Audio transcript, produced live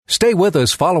Stay with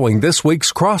us following this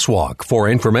week's Crosswalk for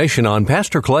information on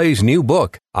Pastor Clay's new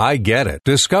book, I Get It,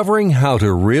 Discovering How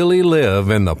to Really Live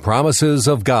in the Promises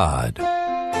of God.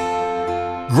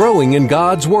 Growing in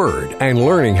God's Word and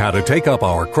learning how to take up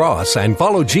our cross and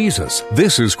follow Jesus.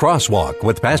 This is Crosswalk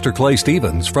with Pastor Clay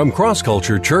Stevens from Cross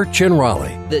Culture Church in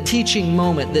Raleigh. The teaching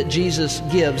moment that Jesus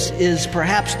gives is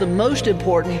perhaps the most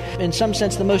important, in some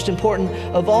sense the most important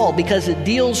of all, because it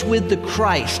deals with the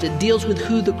Christ. It deals with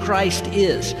who the Christ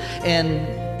is.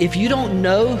 And if you don't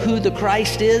know who the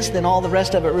Christ is, then all the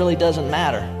rest of it really doesn't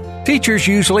matter. Teachers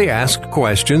usually ask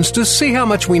questions to see how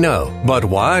much we know, but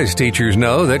wise teachers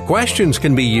know that questions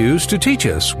can be used to teach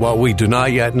us what we do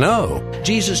not yet know.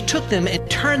 Jesus took them and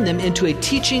turned them into a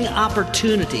teaching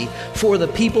opportunity for the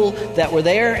people that were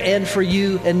there and for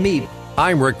you and me.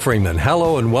 I'm Rick Freeman.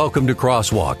 Hello and welcome to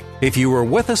Crosswalk. If you were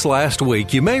with us last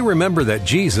week, you may remember that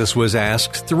Jesus was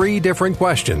asked 3 different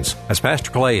questions. As Pastor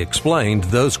Clay explained,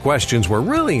 those questions were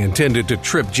really intended to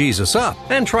trip Jesus up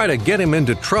and try to get him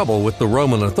into trouble with the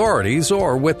Roman authorities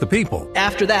or with the people.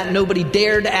 After that, nobody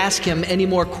dared ask him any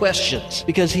more questions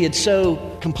because he had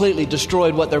so completely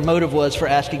destroyed what their motive was for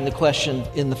asking the question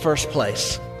in the first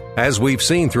place. As we've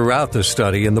seen throughout the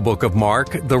study in the book of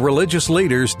Mark, the religious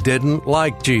leaders didn't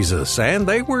like Jesus, and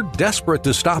they were desperate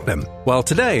to stop him. Well,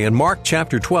 today in Mark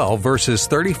chapter 12, verses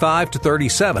 35 to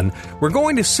 37, we're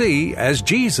going to see as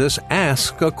Jesus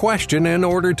asks a question in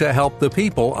order to help the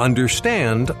people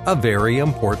understand a very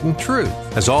important truth.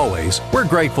 As always, we're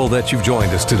grateful that you've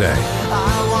joined us today.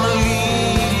 I want to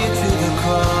lead you to the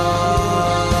cross.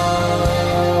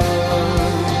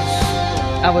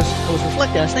 I was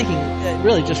reflecting, I was thinking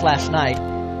really just last night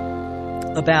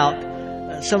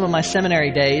about some of my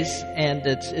seminary days, and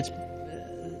it's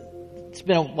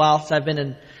been a while since I've been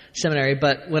in seminary,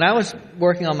 but when I was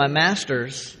working on my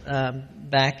master's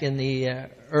back in the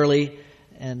early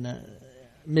and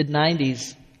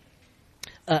mid-90s,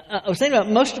 I was thinking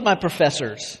about most of my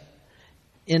professors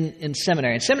in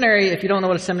seminary. In seminary, if you don't know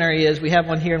what a seminary is, we have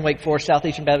one here in Wake Forest,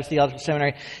 Southeastern Baptist Theological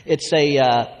Seminary. It's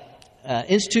a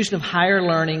institution of higher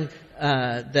learning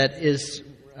that is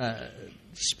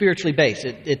spiritually based.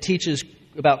 It teaches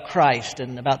about Christ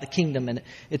and about the kingdom, and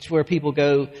it's where people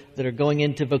go that are going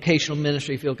into vocational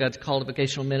ministry, feel God's called to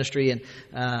vocational ministry, and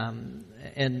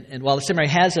while the seminary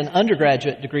has an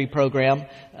undergraduate degree program,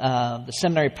 the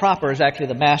seminary proper is actually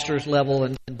the master's level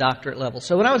and doctorate level.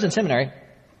 So when I was in seminary,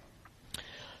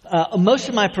 most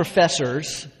of my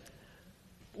professors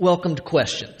welcomed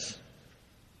questions.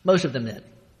 Most of them did.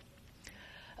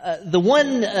 The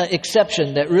one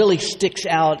exception that really sticks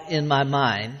out in my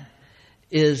mind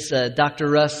is Dr.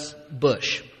 Russ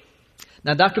Bush.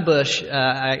 Now, Dr. Bush,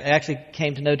 I actually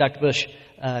came to know Dr. Bush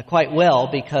quite well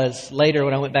because later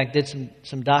when I went back and did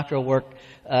some doctoral work,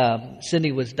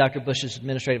 Cindy was Dr. Bush's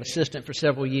administrative assistant for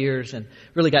several years and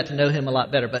really got to know him a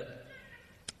lot better.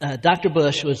 But Dr.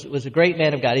 Bush was a great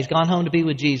man of God. He's gone home to be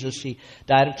with Jesus. He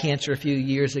died of cancer a few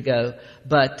years ago.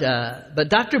 But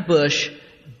Dr. Bush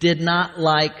did not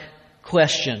like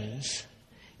questions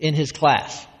in his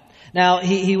class. Now,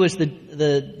 he was the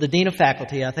dean of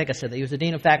faculty. I think I said that. He was the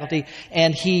dean of faculty,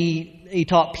 and he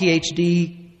taught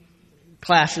PhD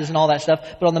classes and all that stuff.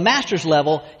 But on the master's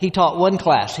level, he taught one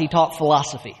class. He taught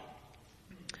philosophy.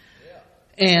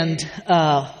 And,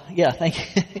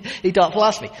 thank you. He taught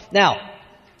philosophy. Now,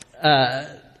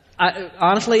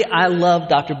 honestly, I love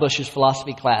Dr. Bush's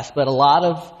philosophy class, but a lot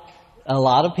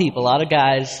of people, a lot of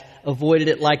guys avoided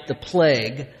it like the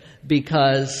plague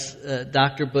because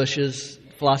Dr. Bush's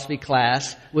philosophy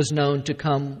class was known to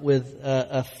come with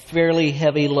a fairly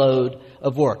heavy load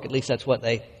of work. At least that's what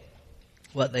they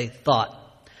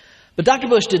thought. But Dr.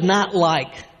 Bush did not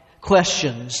like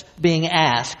questions being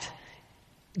asked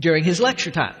during his lecture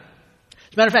time.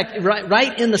 As a matter of fact,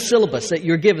 right in the syllabus that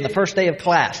you're given, the first day of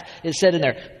class, it said in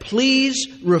there, please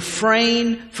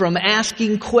refrain from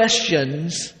asking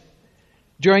questions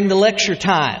during the lecture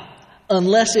time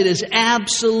unless it is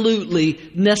absolutely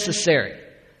necessary.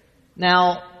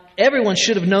 Now, everyone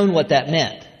should have known what that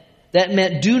meant. That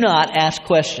meant do not ask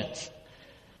questions.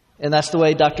 And that's the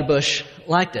way Dr. Bush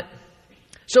liked it.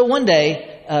 So one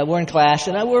day, we're in class,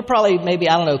 and we're probably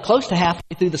close to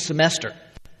halfway through the semester.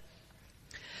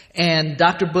 And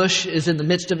Dr. Bush is in the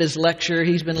midst of his lecture.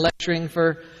 He's been lecturing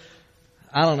for,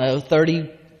 30,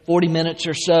 40 minutes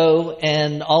or so.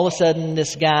 And all of a sudden,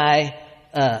 this guy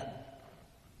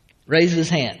raises his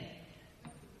hand.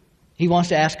 He wants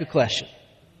to ask a question.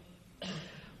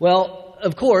 Well,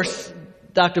 of course,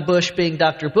 Dr. Bush, being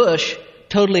Dr. Bush,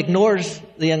 totally ignores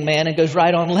the young man and goes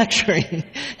right on lecturing.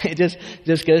 It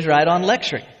just goes right on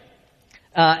lecturing.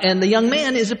 And the young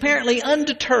man is apparently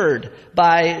undeterred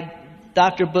by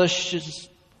Dr. Bush's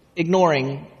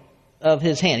ignoring of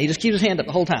his hand. He just keeps his hand up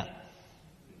the whole time.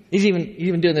 He's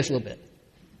even doing this a little bit.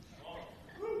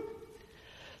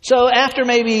 So after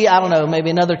maybe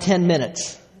another 10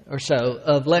 minutes or so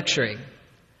of lecturing,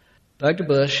 Dr.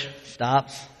 Bush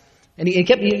stops, and he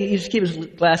used to keep his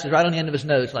glasses right on the end of his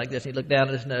nose like this. He'd look down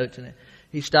at his notes, and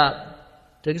he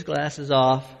stopped, took his glasses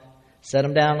off, set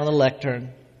them down on the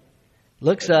lectern,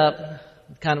 looks up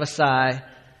with kind of a sigh.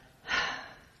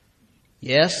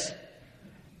 Yes?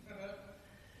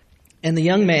 And the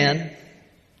young man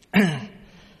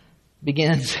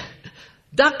begins,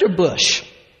 Dr. Bush,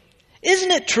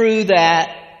 isn't it true that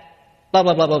blah,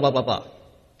 blah, blah, blah, blah, blah, blah,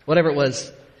 whatever it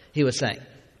was he was saying.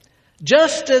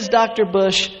 Just as Dr.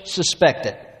 Bush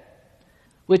suspected,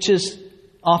 which is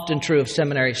often true of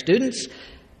seminary students,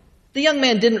 the young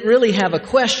man didn't really have a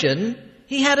question.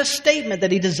 He had a statement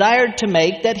that he desired to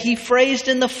make that he phrased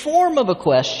in the form of a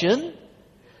question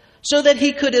so that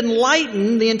he could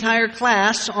enlighten the entire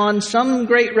class on some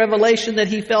great revelation that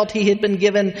he felt he had been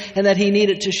given and that he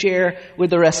needed to share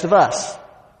with the rest of us.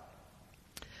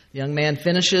 The young man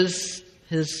finishes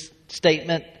his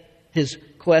statement, his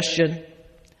question,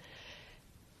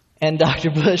 and Dr.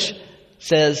 Bush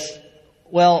says,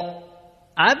 well,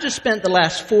 I've just spent the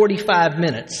last 45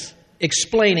 minutes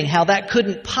explaining how that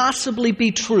couldn't possibly be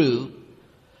true.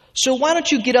 So why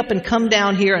don't you get up and come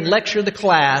down here and lecture the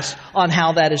class on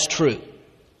how that is true?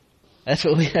 That's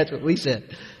what we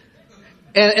said.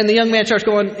 And the young man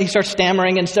he starts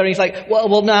stammering and stuttering. He's like,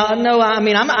 well, no, I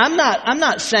mean, I'm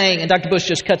not saying, and Dr. Bush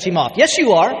just cuts him off. Yes,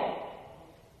 you are.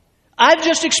 I've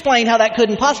just explained how that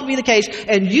couldn't possibly be the case,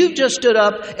 and you've just stood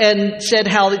up and said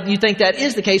how you think that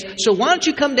is the case. So why don't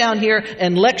you come down here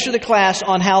and lecture the class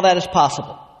on how that is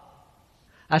possible?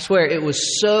 I swear, it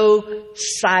was so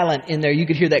silent in there, you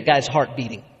could hear that guy's heart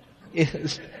beating.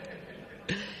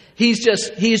 He's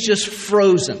just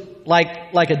frozen,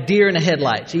 like a deer in the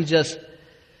headlights.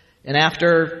 And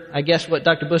after, I guess, what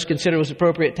Dr. Bush considered was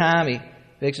appropriate time, he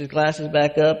picks his glasses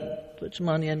back up, puts them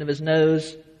on the end of his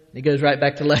nose, and he goes right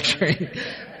back to lecturing.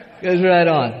 Goes right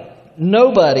on.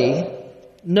 Nobody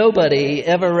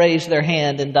ever raised their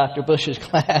hand in Dr. Bush's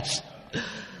class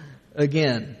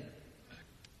again.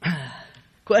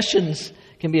 Questions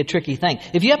can be a tricky thing.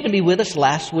 If you happen to be with us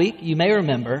last week, you may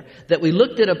remember that we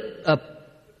looked at a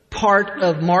part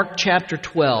of Mark chapter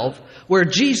 12 where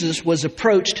Jesus was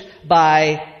approached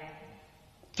by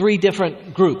 3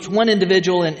 different groups, one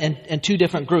individual and 2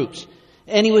 different groups.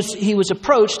 And he was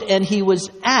approached and he was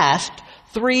asked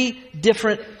 3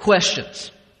 different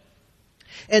questions.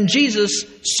 And Jesus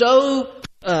so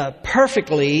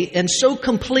perfectly and so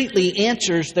completely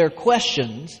answers their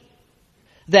questions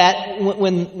that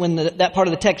when that part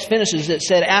of the text finishes, it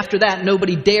said after that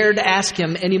nobody dared ask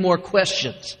him any more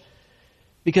questions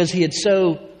because he had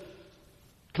so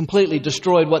completely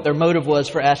destroyed what their motive was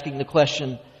for asking the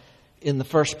question in the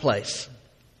first place.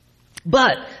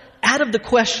 But out of the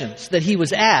questions that he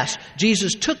was asked,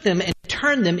 Jesus took them and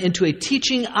turned them into a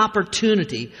teaching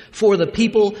opportunity for the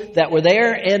people that were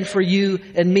there and for you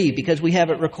and me, because we have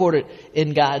it recorded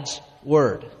in God's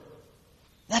Word.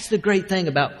 That's the great thing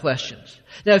about questions.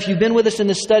 Now, if you've been with us in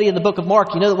this study in the book of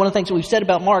Mark, you know that one of the things that we've said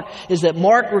about Mark is that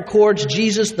Mark records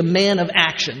Jesus, the man of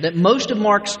action. That most of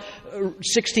Mark's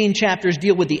 16 chapters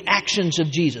deal with the actions of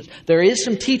Jesus. There is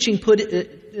some teaching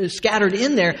scattered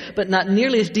in there, but not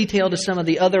nearly as detailed as some of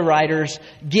the other writers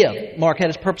give. Mark had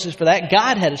his purposes for that.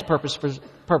 God had his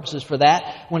purposes for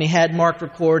that when he had Mark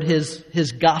record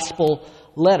his gospel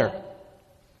letter.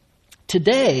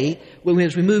 Today,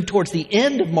 as we move towards the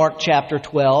end of Mark chapter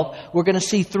 12, we're going to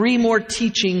see 3 more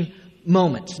teaching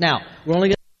moments. Now, we're only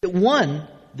going to look at one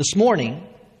this morning,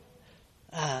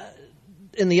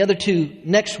 and the other 2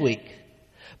 next week.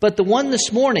 But the one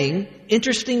this morning,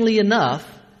 interestingly enough,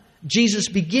 Jesus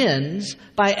begins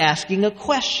by asking a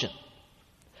question.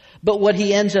 But what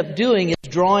he ends up doing is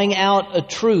drawing out a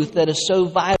truth that is so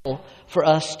vital for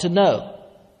us to know.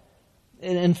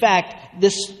 In fact,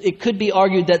 it could be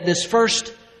argued that this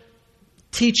first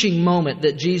teaching moment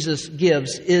that Jesus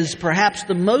gives is perhaps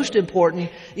the most important,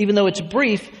 even though it's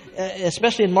brief,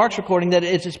 especially in Mark's recording, that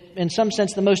it's in some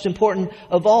sense the most important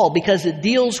of all, because it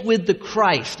deals with the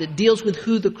Christ. It deals with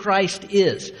who the Christ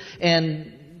is.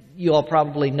 And you all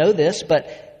probably know this, but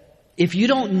if you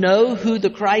don't know who the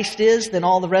Christ is, then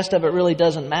all the rest of it really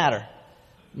doesn't matter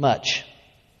much.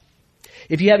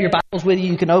 If you have your Bibles with you,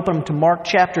 you can open them to Mark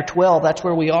chapter 12. That's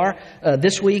where we are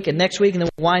this week and next week. And then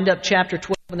we'll wind up chapter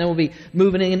 12. And then we'll be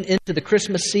moving into the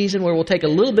Christmas season, where we'll take a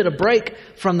little bit of break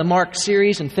from the Mark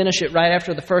series and finish it right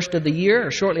after the first of the year,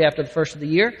 or shortly after the first of the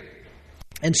year.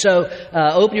 And so,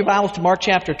 open your Bibles to Mark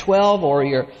chapter 12, or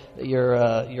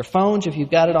your phones if you've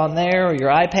got it on there, or your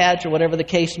iPads, or whatever the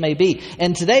case may be.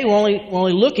 And today we're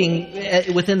only looking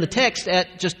within the text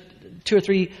at just 2 or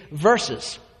 3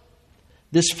 verses.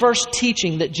 This first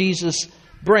teaching that Jesus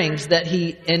brings, that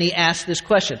he asks this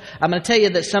question. I'm going to tell you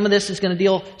that some of this is going to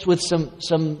deal with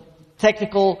some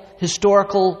technical,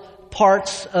 historical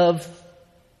parts of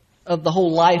the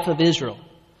whole life of Israel.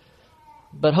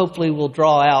 But hopefully we'll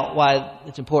draw out why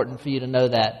it's important for you to know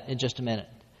that in just a minute.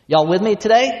 Y'all with me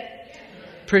today?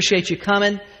 Appreciate you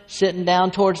coming, sitting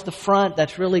down towards the front.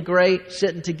 That's really great.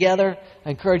 Sitting together.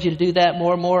 I encourage you to do that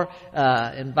more and more.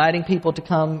 Inviting people to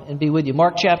come and be with you.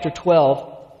 Mark chapter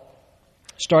 12,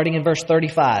 starting in verse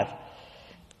 35.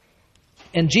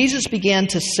 And Jesus began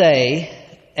to say,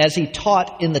 as he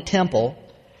taught in the temple,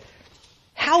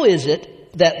 "How is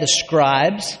it that the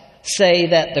scribes say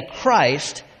that the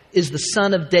Christ is the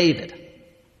son of David?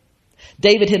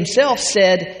 David himself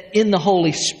said in the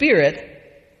Holy Spirit,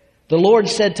 'The Lord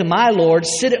said to my Lord,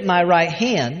 sit at my right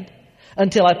hand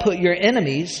until I put your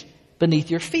enemies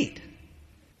beneath your feet.'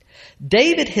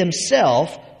 David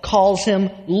himself calls him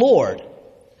Lord.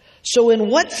 So in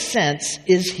what sense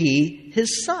is he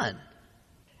his son?"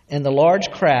 And the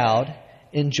large crowd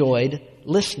enjoyed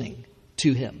listening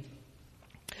to him.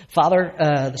 Father,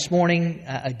 this morning,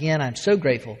 again, I'm so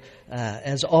grateful.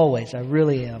 As always, I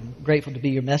really am grateful to be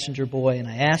your messenger boy, and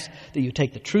I ask that you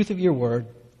take the truth of your word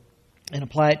and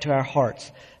apply it to our hearts.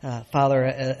 Father,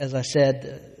 as I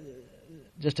said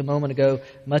just a moment ago,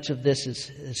 much of this is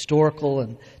historical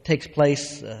and takes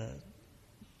place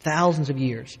thousands of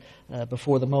years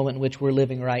before the moment in which we're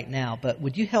living right now. But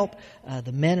would you help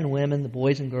the men and women, the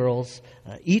boys and girls,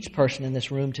 each person in this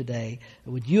room today,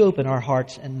 would you open our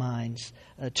hearts and minds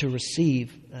to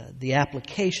receive the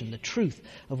application, the truth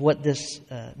of what this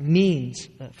means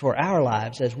for our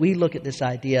lives as we look at this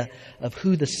idea of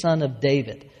who the Son of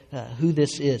David, who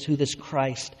this is, who this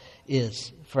Christ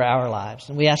is for our lives.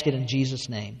 And we ask it in Jesus'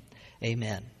 name.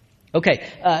 Amen. Okay,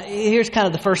 here's kind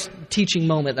of the first teaching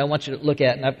moment I want you to look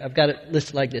at, and I've got it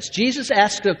listed like this. Jesus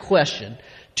asks a question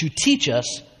to teach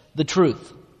us the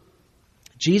truth.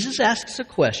 Jesus asks a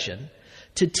question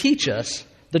to teach us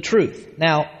the truth.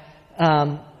 Now,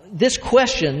 this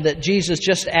question that Jesus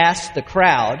just asked the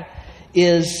crowd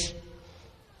is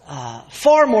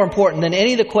far more important than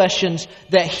any of the questions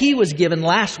that he was given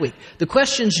last week. The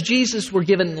questions Jesus was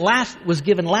given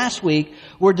last week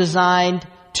were designed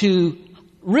to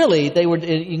really,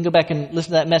 you can go back and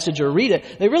listen to that message or read it.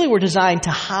 They really were designed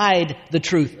to hide the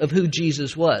truth of who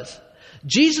Jesus was.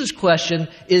 Jesus' question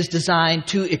is designed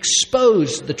to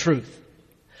expose the truth.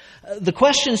 The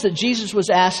questions that Jesus was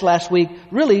asked last week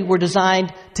really were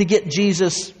designed to get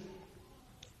Jesus,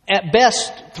 at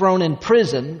best, thrown in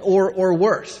prison or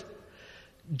worse.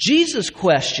 Jesus'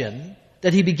 question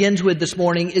that he begins with this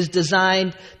morning is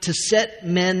designed to set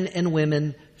men and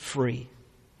women free.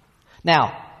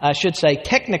 Now, I should say,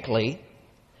 technically,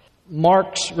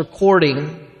 Mark's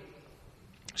recording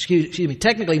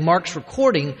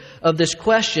of this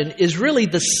question is really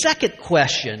the second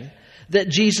question that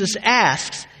Jesus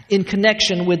asks in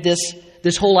connection with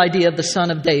this whole idea of the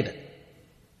Son of David.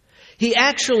 He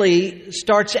actually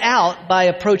starts out by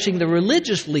approaching the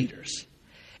religious leaders,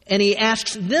 and he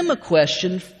asks them a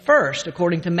question first,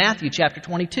 according to Matthew chapter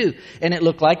 22, and it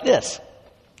looked like this.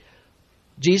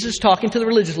 Jesus talking to the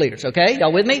religious leaders, okay?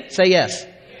 Y'all with me? Say yes.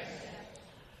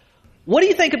 What do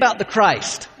you think about the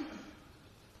Christ?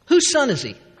 Whose son is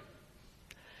he?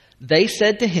 They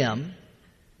said to him,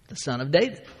 the son of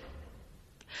David.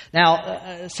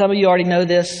 Now, some of you already know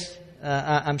this,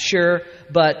 I'm sure,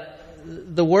 but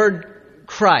the word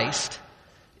Christ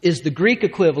is the Greek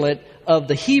equivalent of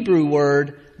the Hebrew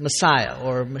word Messiah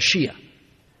or Mashiach.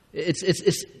 It's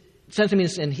essentially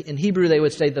means in Hebrew they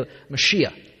would say the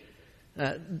Mashiach.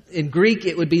 In Greek,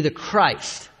 it would be the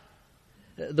Christ.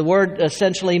 The word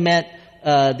essentially meant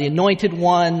the anointed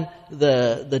one,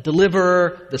 the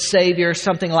deliverer, the Savior,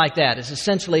 something like that. Is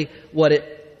essentially what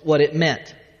it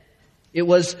meant. It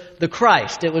was the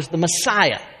Christ. It was the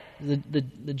Messiah.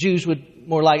 The Jews would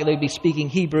more likely be speaking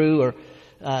Hebrew, or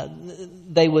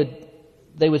they would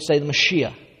say the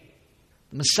Mashiach,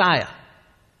 the Messiah.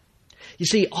 You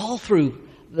see, all through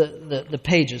the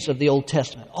pages of the Old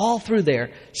Testament, all through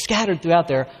there, scattered throughout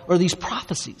there, are these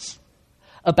prophecies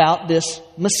about this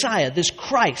Messiah, this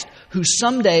Christ, who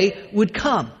someday would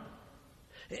come.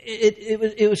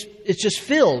 It's just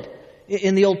filled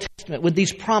in the Old Testament with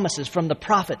these promises from the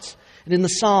prophets and in the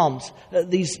Psalms,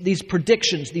 these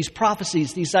predictions, these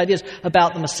prophecies, these ideas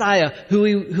about the Messiah, who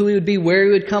he would be, where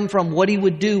he would come from, what he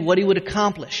would do, what he would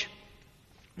accomplish.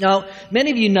 Now,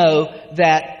 many of you know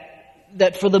that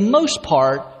that for the most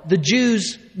part, the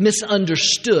Jews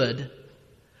misunderstood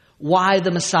why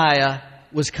the Messiah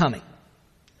was coming.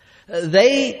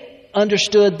 They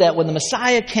understood that when the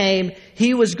Messiah came,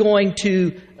 He was going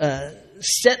to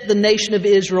set the nation of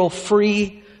Israel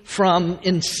free from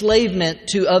enslavement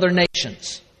to other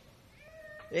nations.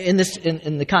 In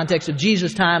the context of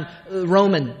Jesus' time,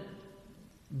 Roman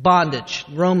bondage.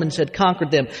 Romans had conquered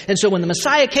them. And so when the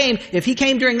Messiah came, if He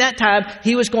came during that time,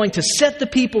 He was going to set the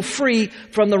people free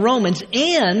from the Romans,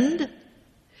 and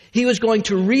He was going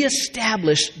to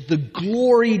reestablish the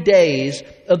glory days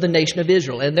of the nation of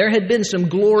Israel. And there had been some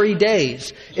glory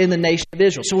days in the nation of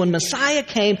Israel. So when Messiah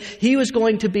came, He was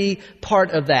going to be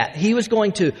part of that. He was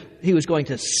going to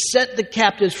set the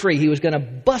captives free. He was going to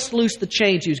bust loose the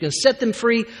chains. He was going to set them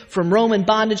free from Roman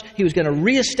bondage. He was going to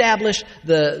reestablish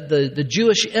the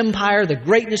Jewish empire, the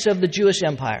greatness of the Jewish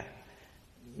empire.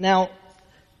 Now,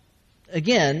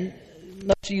 again,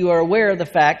 most of you are aware of the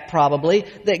fact, probably,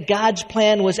 that God's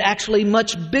plan was actually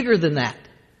much bigger than that.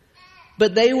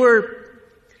 But they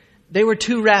were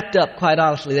too wrapped up, quite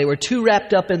honestly. They were too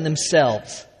wrapped up in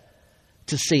themselves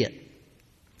to see it.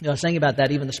 I was thinking about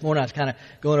that even this morning. I was kind of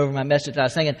going over my message. I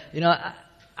was thinking,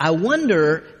 I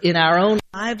wonder in our own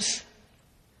lives,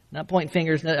 not pointing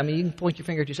fingers, you can point your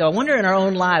finger at yourself. I wonder in our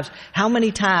own lives how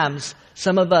many times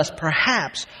some of us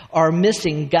perhaps are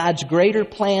missing God's greater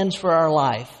plans for our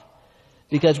life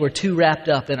because we're too wrapped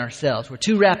up in ourselves. We're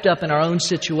too wrapped up in our own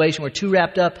situation. We're too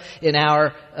wrapped up in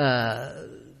our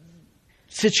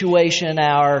situation,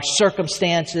 our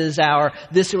circumstances, our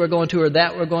this that we're going through or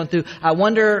that we're going through. I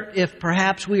wonder if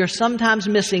perhaps we are sometimes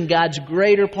missing God's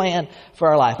greater plan for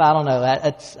our life. I don't know.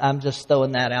 I'm just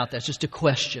throwing that out there. It's just a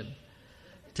question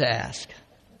to ask.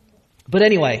 But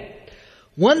anyway,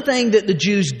 one thing that the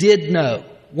Jews did know,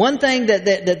 one thing that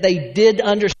they did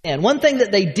understand, one thing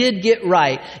that they did get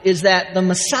right is that the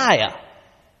Messiah,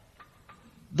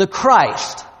 the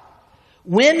Christ,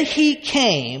 when He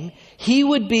came, He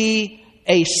would be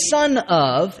a son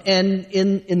of, and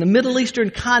in the Middle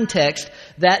Eastern context,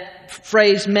 that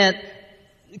phrase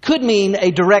could mean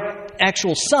a direct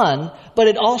actual son, but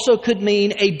it also could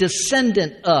mean a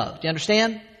descendant of. Do you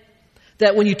understand?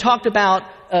 That when you talked about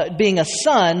being a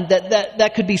son,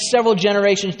 that could be several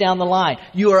generations down the line.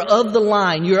 You are of the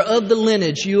line, you are of the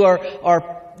lineage, you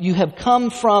have come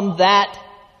from that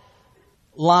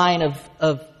line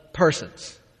of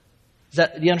persons. Do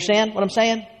you understand what I'm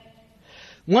saying?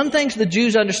 One thing the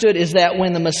Jews understood is that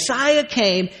when the Messiah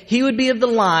came, He would be of the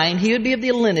line, He would be of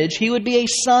the lineage, He would be a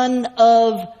son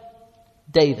of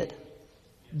David.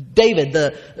 David,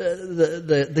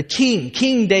 the king,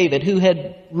 King David, who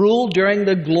had ruled during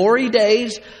the glory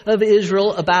days of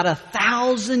Israel about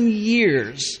 1,000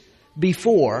 years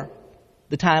before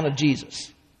the time of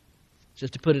Jesus.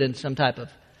 Just to put it in some type of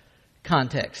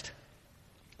context.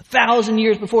 1,000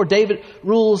 years before, David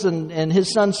rules and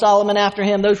his son Solomon after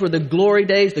him. Those were the glory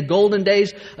days, the golden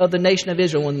days of the nation of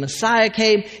Israel. When the Messiah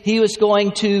came, He was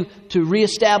going to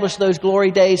reestablish those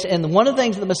glory days. And one of the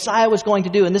things that the Messiah was going to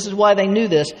do, and this is why they knew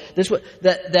this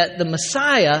that the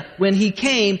Messiah, when He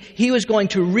came, He was going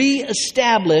to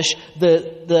reestablish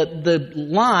the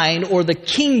line or the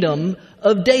kingdom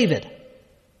of David.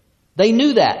 They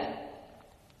knew that.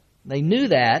 They knew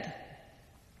that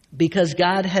because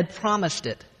God had promised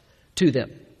it to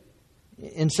them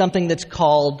in something that's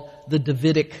called the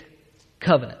Davidic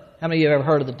covenant. How many of you have ever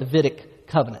heard of the Davidic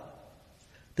covenant?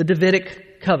 The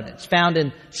Davidic covenant. It's found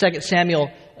in 2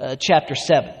 Samuel chapter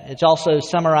 7. It's also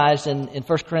summarized in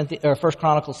 1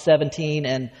 Chronicles 17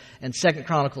 and 2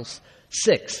 Chronicles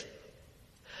 6.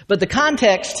 But the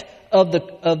context of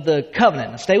the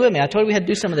covenant, stay with me, I told you we had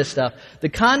to do some of this stuff. The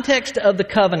context of the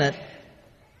covenant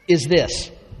is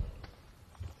this.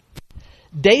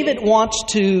 David wants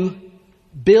to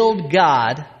build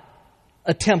God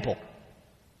a temple.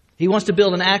 He wants to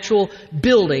build an actual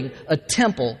building, a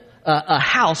temple, a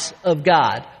house of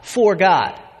God, for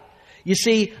God. You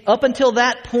see, up until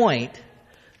that point,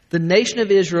 the nation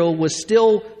of Israel was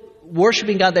still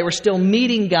worshiping God. They were still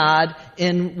meeting God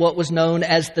in what was known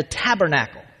as the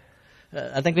tabernacle.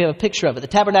 I think we have a picture of it. The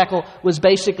tabernacle was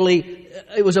basically,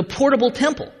 it was a portable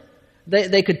temple.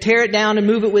 They could tear it down and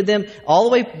move it with them all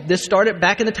the way. This started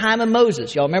back in the time of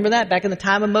Moses. Y'all remember that? Back in the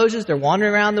time of Moses, they're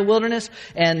wandering around the wilderness,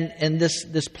 and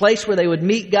this place where they would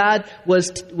meet God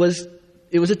was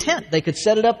a tent. They could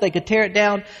set it up, they could tear it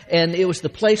down, and it was the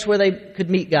place where they could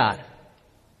meet God.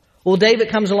 Well, David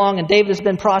comes along, and David has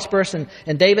been prosperous, and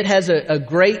David has a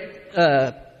great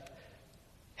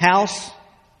house.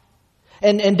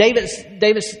 And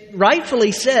David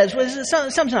rightfully says, well,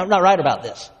 something's not right about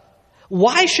this.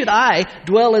 Why should I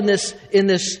dwell in this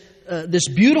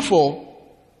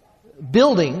beautiful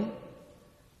building,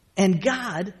 and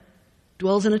God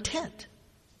dwells in a tent.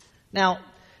 Now,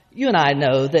 you and I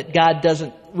know that God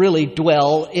doesn't really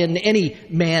dwell in any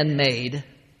man-made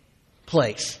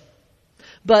place.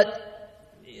 But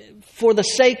for the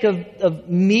sake of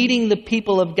meeting the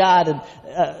people of God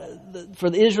and for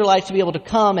the Israelites to be able to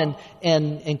come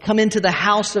and come into the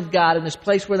house of God in this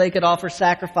place where they could offer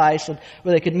sacrifice and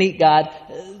where they could meet God,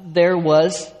 there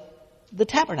was the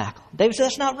tabernacle. David said,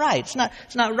 that's not right.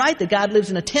 It's not right that God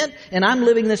lives in a tent and I'm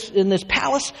living in this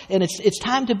palace, and it's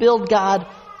time to build God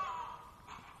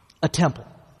a temple.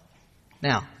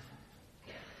 Now,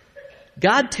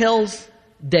 God tells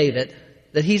David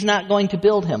that he's not going to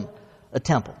build him a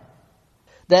temple.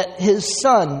 That his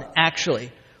son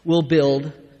actually will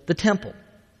build the temple.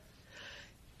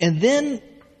 And then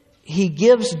he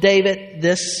gives David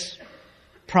this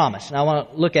promise. And I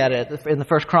want to look at it in the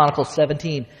 1 Chronicles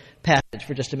 17 passage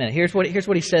for just a minute. Here's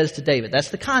what he says to David. That's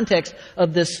the context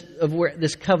of this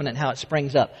covenant, how it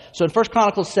springs up. So in 1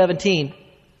 Chronicles 17,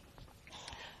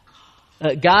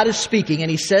 God is speaking,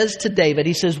 and he says to David,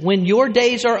 he says, when your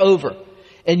days are over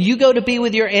and you go to be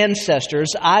with your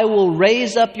ancestors, I will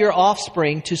raise up your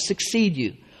offspring to succeed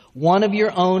you, one of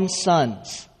your own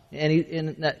sons. And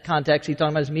in that context, he's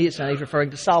talking about his immediate son. He's referring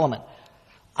to Solomon.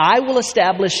 I will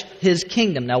establish his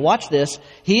kingdom. Now watch this.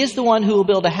 He is the one who will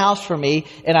build a house for me,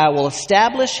 and I will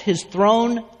establish his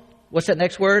throne. What's that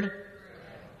next word?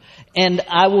 And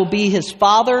I will be his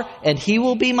father, and he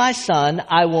will be my son.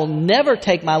 I will never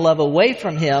take my love away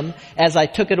from him as I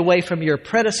took it away from your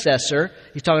predecessor.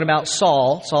 He's talking about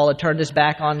Saul. Saul had turned his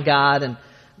back on God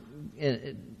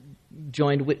and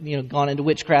gone into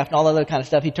witchcraft and all that other kind of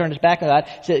stuff. He turned his back on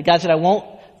God. God said, I won't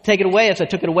take it away as I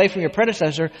took it away from your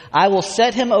predecessor. I will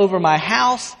set him over my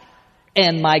house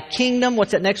and my kingdom.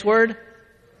 What's that next word?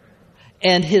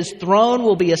 And his throne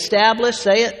will be established.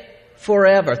 Say it.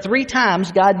 Forever. 3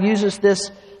 times God uses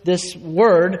this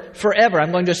word, forever.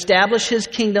 I'm going to establish his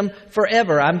kingdom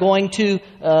forever. I'm going to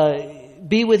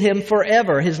be with him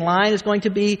forever. His line is going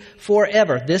to be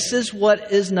forever. This is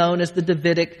what is known as the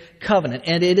Davidic covenant,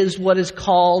 and it is what is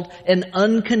called an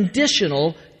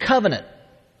unconditional covenant.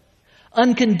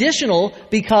 Unconditional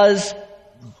because,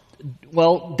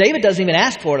 well, David doesn't even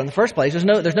ask for it in the first place. There's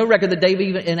no record that David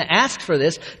even asks for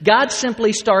this. God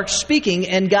simply starts speaking,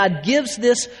 and God gives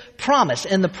this promise.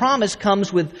 And the promise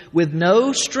comes with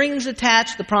no strings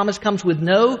attached. The promise comes with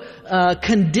no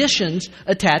conditions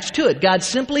attached to it. God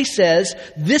simply says,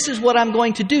 this is what I'm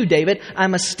going to do, David.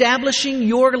 I'm establishing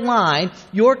your line,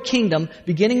 your kingdom,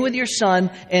 beginning with your son,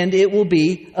 and it will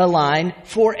be a line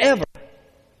forever.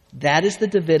 That is the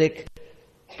Davidic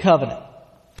covenant.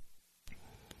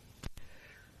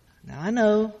 Now, I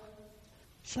know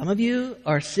some of you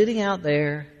are sitting out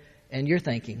there and you're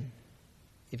thinking,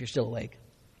 if you're still awake,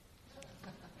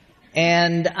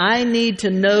 and I need to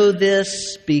know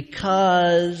this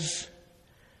because,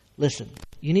 listen,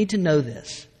 you need to know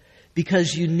this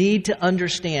because you need to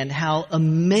understand how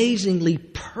amazingly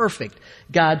perfect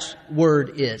God's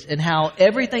Word is and how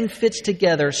everything fits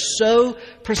together so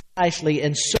precisely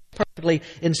and so perfectly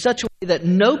in such a way that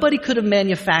nobody could have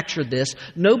manufactured this,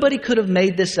 nobody could have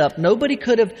made this up, nobody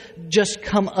could have just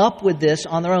come up with this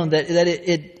on their own, that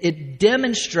it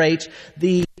demonstrates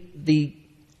the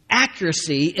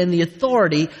accuracy and the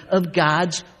authority of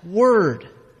God's Word.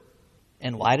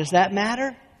 And why does that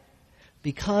matter?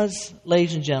 Because,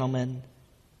 ladies and gentlemen,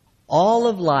 all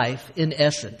of life, in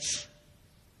essence,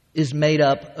 is made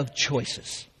up of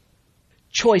choices.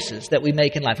 Choices that we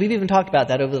make in life. We've even talked about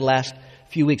that over the last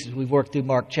few weeks as we've worked through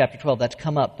Mark chapter 12. That's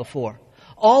come up before.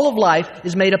 All of life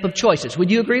is made up of choices. Would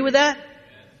you agree with that?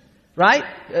 Right?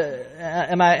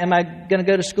 Am I going to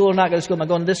go to school or not go to school? Am I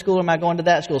going to this school or am I going to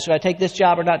that school? Should I take this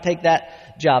job or not take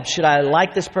that job? Should I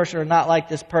like this person or not like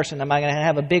this person? Am I going to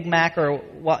have a Big Mac or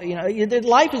what?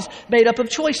 Life is made up of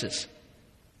choices.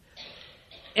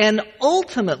 And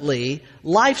ultimately,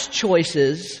 life's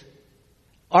choices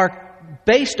are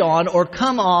based on or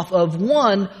come off of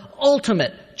one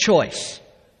ultimate choice.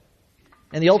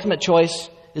 And the ultimate choice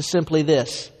is simply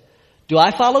this. Do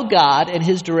I follow God and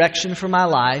His direction for my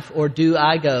life, or do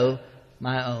I go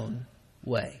my own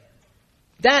way?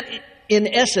 That,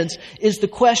 in essence, is the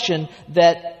question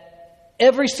that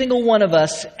every single one of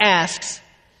us asks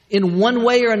in one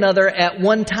way or another at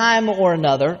one time or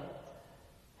another.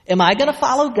 Am I going to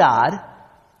follow God?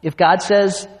 If God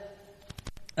says,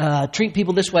 treat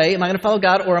people this way, am I going to follow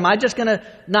God, or am I just going to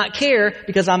not care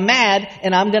because I'm mad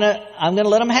and I'm going to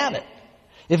let them have it?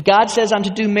 If God says I'm to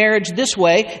do marriage this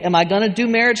way, am I going to do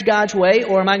marriage God's way,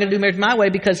 or am I going to do marriage my way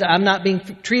because I'm not being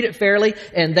treated fairly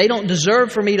and they don't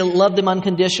deserve for me to love them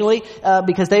unconditionally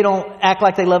because they don't act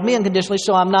like they love me unconditionally,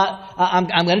 so I'm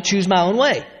going to choose my own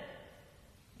way.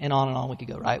 And on we could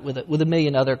go, right, with a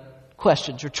million other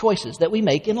questions or choices that we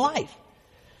make in life.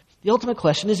 The ultimate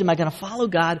question is, am I going to follow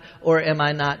God or am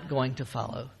I not going to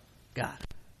follow God?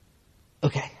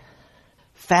 Okay,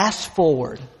 fast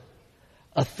forward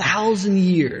 1,000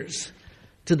 years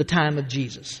to the time of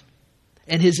Jesus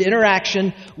and his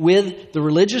interaction with the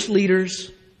religious leaders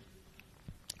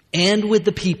and with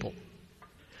the people.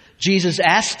 Jesus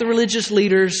asked the religious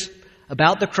leaders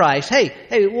about the Christ.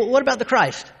 Hey, what about the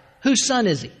Christ? Whose son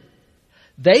is he?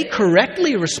 They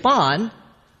correctly respond,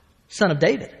 son of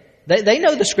David. They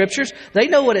know the Scriptures. They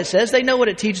know what it says. They know what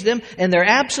it teaches them. And they're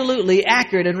absolutely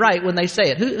accurate and right when they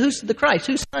say it. Who's the Christ?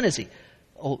 Whose son is he?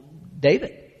 Oh,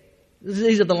 David.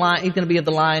 He's going to be of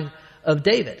the line of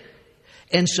David.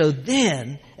 And so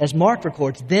then, as Mark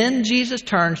records, then Jesus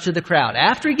turns to the crowd.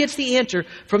 After he gets the answer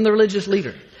from the religious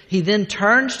leader, he then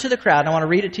turns to the crowd. I want to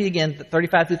read it to you again,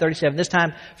 35 through 37, this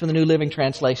time from the New Living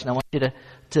Translation. I want you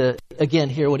to again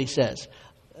hear what he says.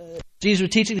 Jesus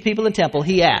was teaching the people in the temple.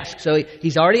 He asked. So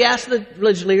he's already asked the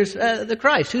religious leaders, the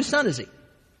Christ, whose son is he?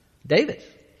 David.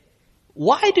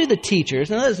 Why do the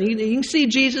teachers, now listen, you can see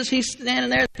Jesus, he's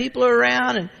standing there, the people are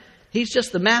around, and he's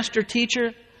just the master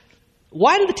teacher.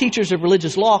 Why do the teachers of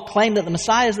religious law claim that the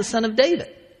Messiah is the son of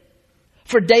David?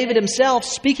 For David himself,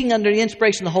 speaking under the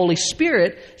inspiration of the Holy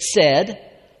Spirit, said,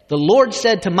 "The Lord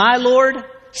said to my Lord,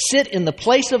 sit in the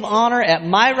place of honor at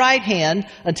my right hand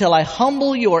until I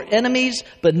humble your enemies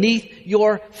beneath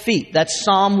your feet." That's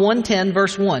Psalm 110,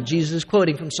 verse 1. Jesus is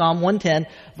quoting from Psalm 110,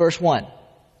 verse 1.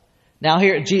 Now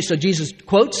here, so Jesus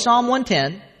quotes Psalm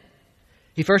 110.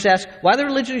 He first asks, why do the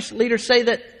religious leaders say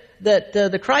that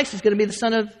the Christ is going to be the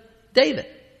son of David?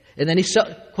 And then he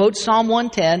quotes Psalm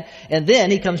 110, and then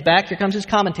he comes back, here comes his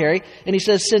commentary, and he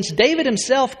says, since David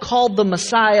himself called the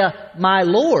Messiah my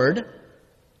Lord,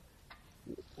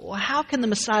 well, how can the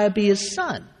Messiah be his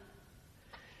son?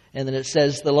 And then it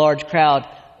says the large crowd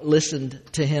listened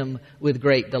to him with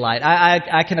great delight.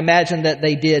 I can imagine that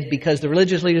they did, because the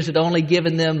religious leaders had only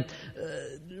given them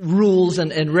rules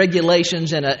and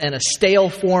regulations and a stale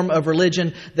form of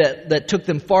religion that took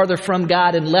them farther from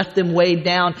God and left them weighed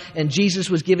down. And Jesus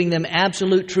was giving them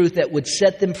absolute truth that would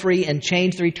set them free and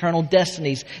change their eternal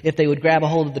destinies if they would grab a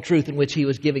hold of the truth in which he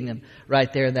was giving them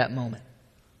right there in that moment.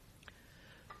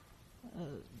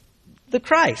 The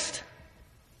Christ.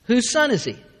 Whose son is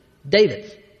he?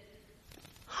 David's.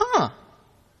 Well,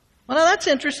 now that's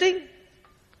interesting.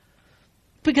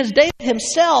 Because David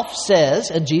himself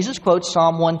says, and Jesus quotes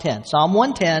Psalm 110. Psalm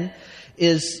 110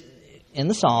 is in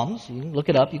the Psalms. You can look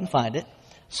it up, you can find it.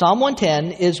 Psalm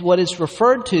 110 is what is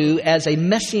referred to as a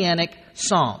messianic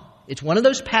psalm. It's one of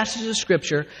those passages of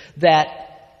Scripture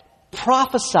that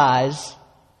prophesies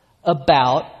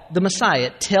about the Messiah.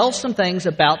 It tells some things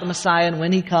about the Messiah and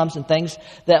when he comes and things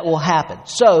that will happen.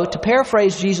 So, to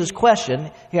paraphrase Jesus' question,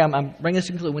 here I'm bringing this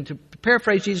to conclusion. To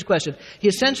paraphrase Jesus' question, he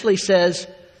essentially says,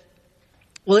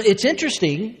 well, it's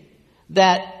interesting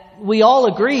that we all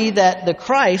agree that the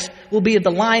Christ will be of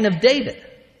the line of David.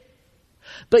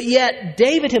 But yet,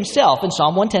 David himself, and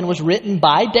Psalm 110 was written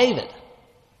by David.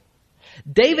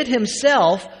 David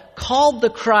himself called the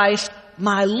Christ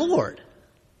my Lord.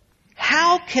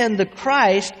 How can the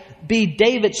Christ be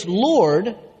David's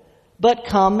Lord but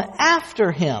come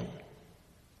after him?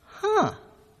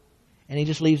 And he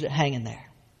just leaves it hanging there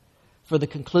for the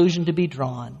conclusion to be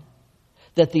drawn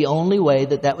that the only way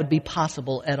that would be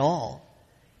possible at all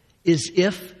is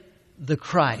if the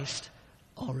Christ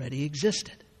already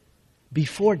existed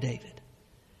before David.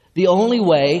 The only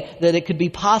way that it could be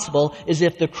possible is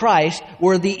if the Christ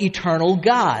were the eternal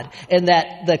God, and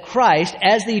that the Christ,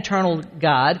 as the eternal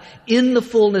God, in the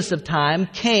fullness of time,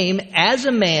 came as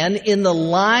a man in the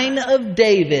line of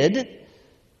David,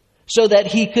 so that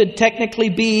he could technically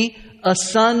be a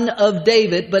son of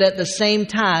David, but at the same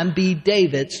time be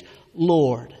David's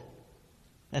Lord.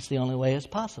 That's the only way it's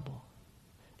possible.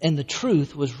 And the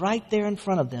truth was right there in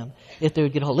front of them if they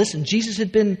would get a hold. Listen, Jesus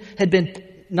had been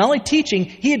not only teaching,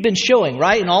 he had been showing,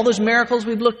 right? And all those miracles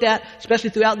we've looked at,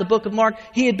 especially throughout the book of Mark,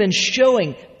 he had been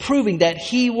showing, proving that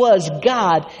he was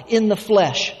God in the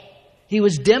flesh. He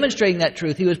was demonstrating that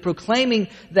truth. He was proclaiming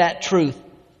that truth.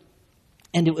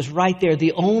 And it was right there.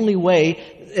 The only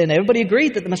way, and everybody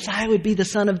agreed that the Messiah would be the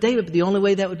son of David, but the only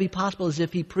way that would be possible is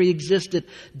if he pre-existed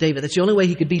David. That's the only way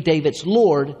he could be David's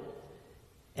Lord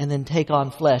and then take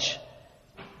on flesh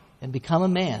and become a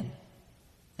man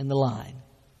in the line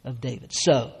of David.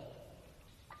 So,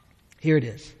 here it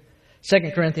is.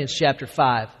 2 Corinthians chapter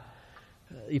 5,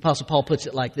 the Apostle Paul puts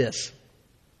it like this.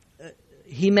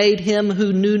 He made him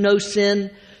who knew no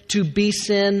sin to be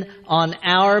sin on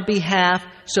our behalf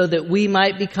so that we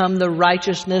might become the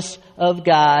righteousness of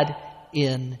God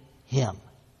in him.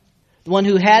 The one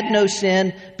who had no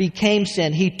sin became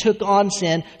sin. He took on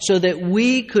sin so that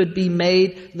we could be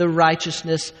made the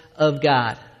righteousness of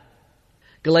God.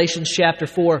 Galatians chapter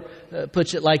 4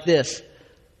 puts it like this.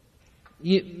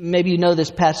 Maybe you know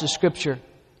this passage of Scripture.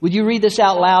 Would you read this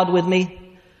out loud with me?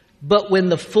 But when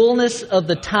the fullness of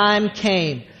the time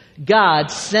came,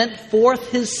 God sent forth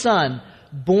His Son,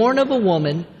 born of a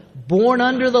woman, born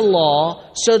under the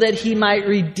law, so that He might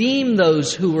redeem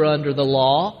those who were under the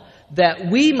law, that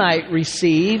we might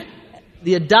receive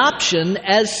the adoption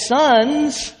as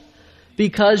sons.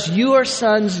 Because you are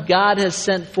sons, God has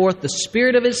sent forth the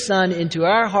Spirit of His Son into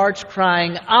our hearts,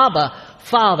 crying, Abba,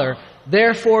 Father.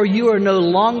 Therefore you are no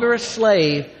longer a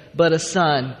slave, but a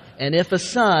son. And if a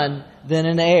son, then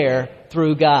an heir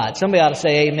through God. Somebody ought to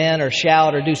say amen or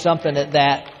shout or do something at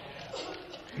that.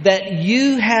 That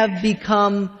you have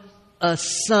become a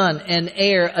son, an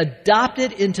heir,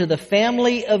 adopted into the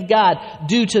family of God,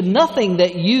 due to nothing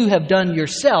that you have done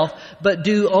yourself, but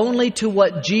due only to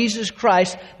what Jesus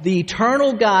Christ, the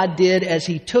eternal God, did as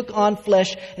He took on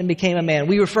flesh and became a man.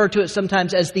 We refer to it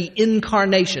sometimes as the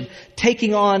incarnation,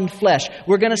 taking on flesh.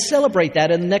 We're going to celebrate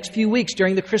that in the next few weeks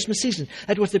during the Christmas season.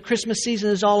 That's what the Christmas season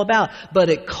is all about. But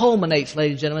it culminates,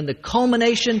 ladies and gentlemen, the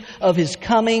culmination of His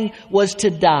coming was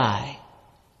to die.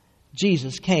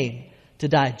 Jesus came to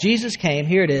die. Jesus came,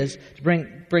 here it is, to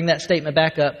bring that statement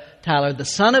back up, Tyler. The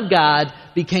Son of God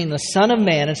became the Son of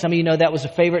Man. And some of you know that was a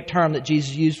favorite term that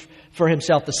Jesus used for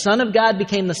Himself. The Son of God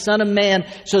became the Son of Man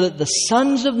so that the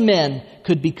sons of men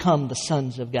could become the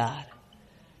sons of God.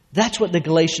 That's what the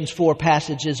Galatians 4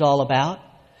 passage is all about.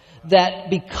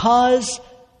 That because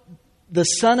the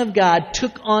Son of God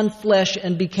took on flesh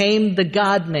and became the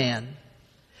God-man,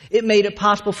 it made it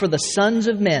possible for the sons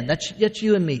of men, that's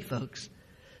you and me, folks,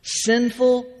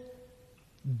 sinful,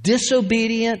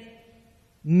 disobedient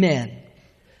men,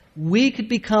 we could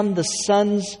become the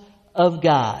sons of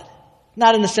God.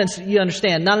 Not in the sense that you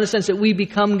understand, not in the sense that we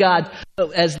become God,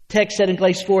 but as the text said in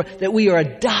Galatians 4, that we are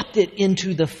adopted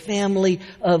into the family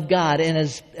of God. And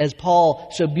as Paul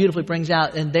so beautifully brings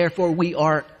out, and therefore we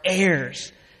are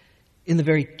heirs in the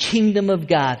very kingdom of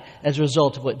God as a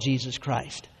result of what Jesus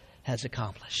Christ has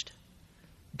accomplished.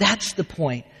 That's the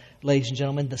point, ladies and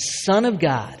gentlemen. The Son of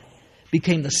God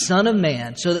became the Son of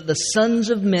Man so that the sons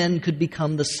of men could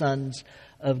become the sons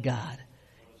of God.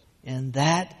 And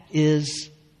that is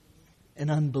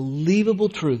an unbelievable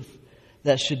truth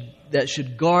that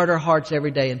should guard our hearts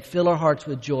every day and fill our hearts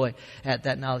with joy at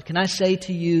that knowledge. Can I say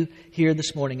to you here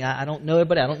this morning, I don't know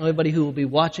everybody. I don't know anybody who will be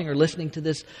watching or listening to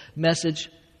this message.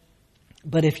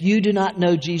 But if you do not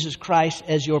know Jesus Christ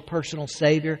as your personal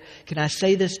Savior, can I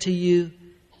say this to you?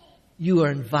 You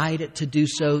are invited to do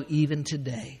so even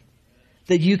today.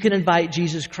 That you can invite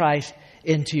Jesus Christ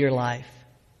into your life.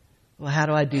 Well, how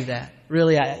do I do that?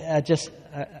 Really, I just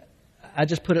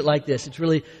put it like this. It's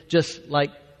really just like,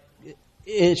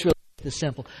 it's really this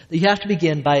simple. You have to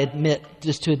begin by admit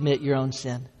your own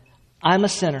sin. I'm a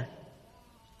sinner.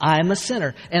 I'm a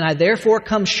sinner. And I therefore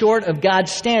come short of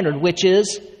God's standard, which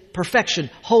is perfection,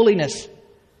 holiness.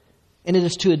 And it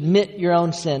is to admit your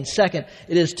own sin. Second,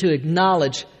 it is to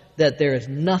acknowledge that there is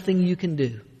nothing you can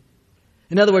do.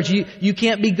 In other words, you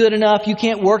can't be good enough. You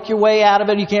can't work your way out of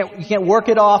it. You can't work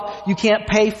it off. You can't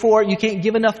pay for it. You can't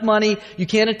give enough money. You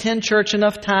can't attend church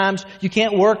enough times. You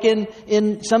can't work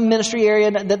in some ministry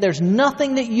area. That there's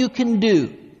nothing that you can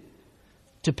do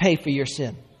to pay for your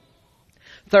sin.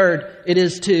 Third, it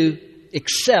is to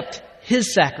accept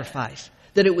His sacrifice.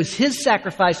 That it was His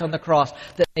sacrifice on the cross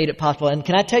that made it possible. And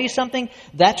can I tell you something?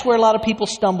 That's where a lot of people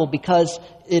stumble, because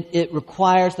it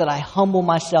requires that I humble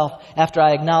myself after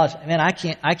I acknowledge, man, I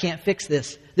can't fix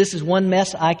this. This is one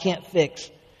mess I can't fix.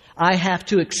 I have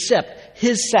to accept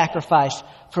His sacrifice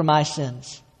for my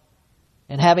sins.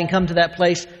 And having come to that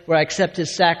place where I accept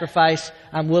His sacrifice,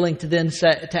 I'm willing to then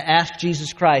to ask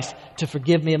Jesus Christ to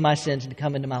forgive me of my sins and to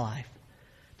come into my life.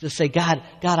 Just say, God,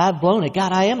 I've blown it.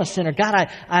 God, I am a sinner. God,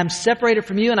 I'm separated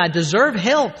from You and I deserve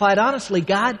hell, quite honestly,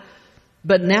 God.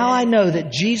 But now I know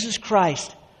that Jesus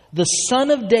Christ, the Son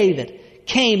of David,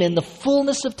 came in the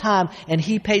fullness of time and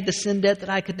He paid the sin debt that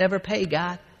I could never pay,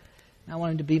 God. I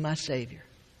want Him to be my Savior.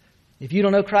 If you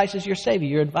don't know Christ as your Savior,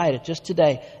 you're invited just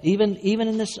today, even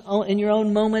in your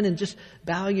own moment, and just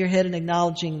bowing your head and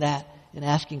acknowledging that and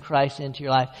asking Christ into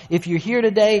your life. If you're here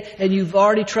today and you've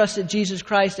already trusted Jesus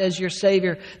Christ as your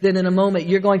Savior, then in a moment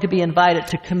you're going to be invited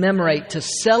to commemorate, to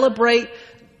celebrate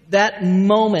That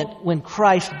moment when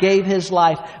Christ gave His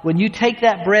life, when you take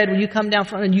that bread, when you come down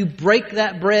front and you break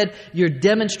that bread, you're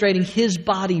demonstrating His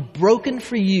body broken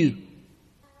for you.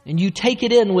 And you take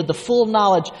it in with the full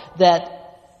knowledge that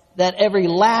every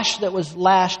lash that was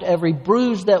lashed, every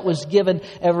bruise that was given,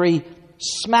 every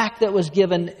smack that was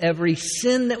given, every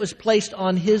sin that was placed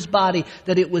on His body,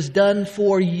 that it was done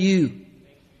for you.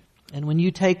 And when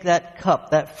you take that cup,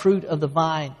 that fruit of the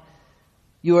vine,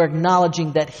 you are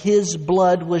acknowledging that His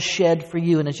blood was shed for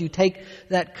you. And as you take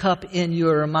that cup in, you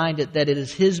are reminded that it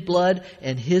is His blood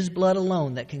and His blood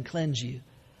alone that can cleanse you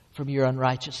from your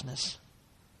unrighteousness.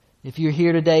 If you're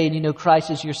here today and you know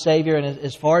Christ is your Savior, and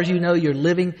as far as you know, you're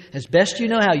living as best you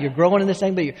know how, you're growing in this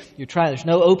thing, but you're trying, there's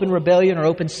no open rebellion or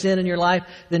open sin in your life,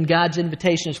 then God's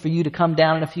invitation is for you to come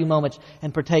down in a few moments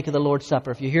and partake of the Lord's Supper.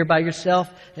 If you're here by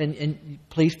yourself, and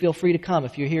please feel free to come.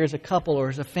 If you're here as a couple or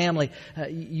as a family,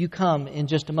 you come in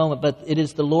just a moment. But it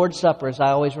is the Lord's Supper, as I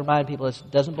always remind people. It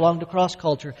doesn't belong to cross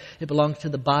culture. It belongs to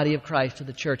the body of Christ, to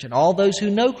the church. And all those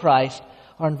who know Christ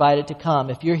are invited to come.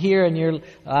 If you're here and you're,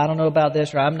 I don't know about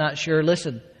this, or I'm not sure,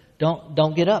 listen,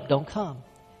 don't get up, don't come.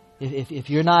 If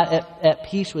you're not at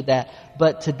peace with that.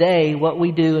 But today, what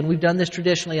we do, and we've done this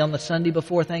traditionally on the Sunday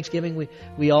before Thanksgiving,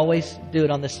 we always do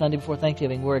it on the Sunday before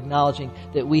Thanksgiving. We're acknowledging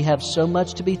that we have so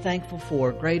much to be thankful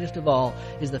for. Greatest of all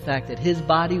is the fact that His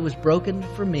body was broken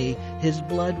for me, His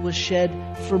blood was shed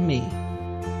for me.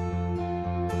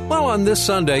 Well, on this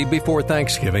Sunday before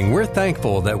Thanksgiving, we're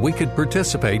thankful that we could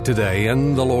participate today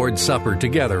in the Lord's Supper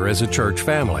together as a church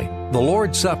family. The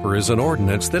Lord's Supper is an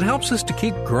ordinance that helps us to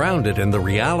keep grounded in the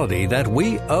reality that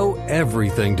we owe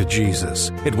everything to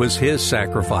Jesus. It was His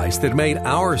sacrifice that made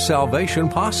our salvation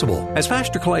possible. As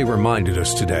Pastor Clay reminded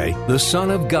us today, the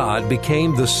Son of God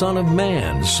became the Son of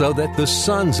Man so that the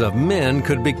sons of men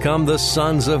could become the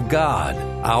sons of God.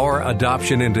 Our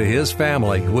adoption into His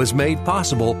family was made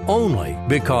possible only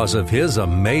because of His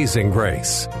amazing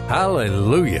grace.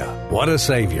 Hallelujah! What a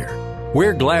Savior!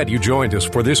 We're glad you joined us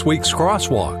for this week's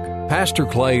Crosswalk. Pastor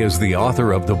Clay is the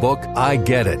author of the book, I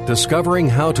Get It, Discovering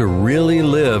How to Really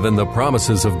Live in the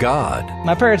Promises of God.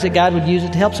 My prayer is that God would use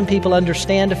it to help some people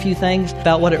understand a few things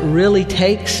about what it really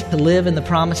takes to live in the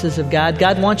promises of God.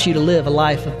 God wants you to live a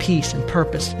life of peace and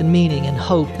purpose and meaning and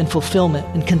hope and fulfillment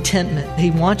and contentment. He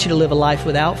wants you to live a life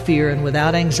without fear and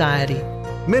without anxiety.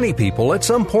 Many people at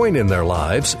some point in their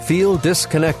lives feel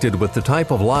disconnected with the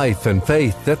type of life and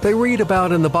faith that they read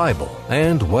about in the Bible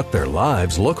and what their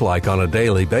lives look like on a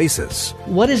daily basis.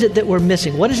 What is it that we're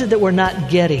missing? What is it that we're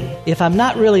not getting? If I'm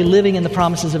not really living in the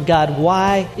promises of God,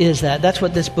 why is that? That's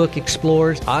what this book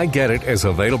explores. I Get It is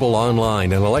available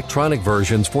online in electronic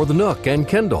versions for the Nook and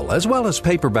Kindle, as well as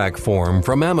paperback form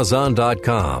from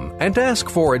Amazon.com. And ask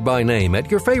for it by name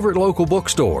at your favorite local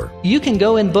bookstore. You can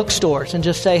go in bookstores and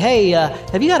just say, hey,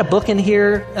 have you got a book in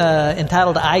here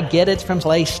entitled I Get It from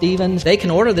Clay Stevens? They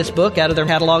can order this book out of their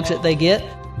catalogs that they get.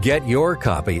 Get your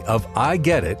copy of I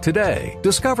Get It today.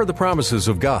 Discover the promises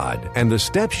of God and the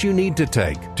steps you need to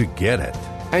take to get it.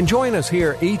 And join us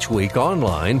here each week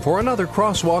online for another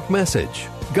Crosswalk message.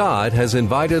 God has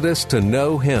invited us to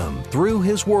know Him through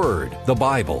His Word, the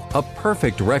Bible, a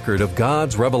perfect record of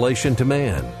God's revelation to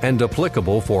man and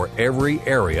applicable for every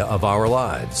area of our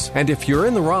lives. And if you're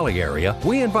in the Raleigh area,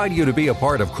 we invite you to be a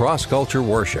part of Cross Culture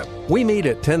Worship. We meet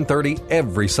at 10:30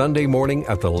 every Sunday morning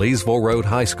at the Leesville Road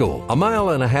High School, a mile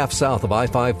and a half south of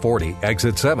I-540,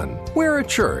 exit 7. We're a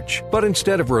church, but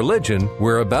instead of religion,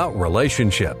 we're about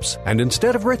relationships. And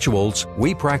instead of rituals,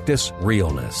 we practice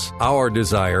realness. Our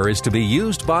desire is to be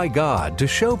used by God to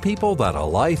show people that a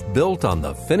life built on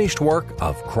the finished work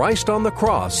of Christ on the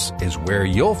cross is where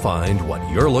you'll find what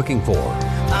you're looking for.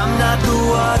 I'm not the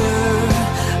water,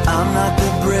 I'm not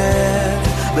the bread,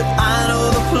 but I know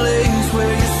the place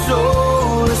where your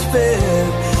soul is fed.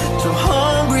 So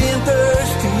hungry and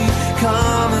thirsty,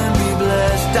 come and be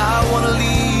blessed. I want to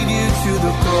lead you to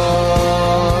the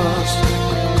cross.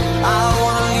 I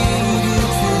want to lead you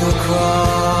to the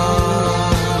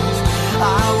cross. I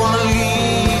want to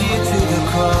lead you to the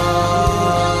cross.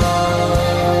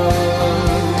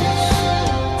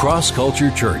 Cross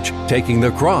Culture Church, taking the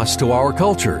cross to our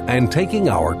culture and taking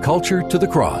our culture to the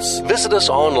cross. Visit us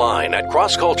online at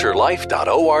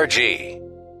crossculturelife.org.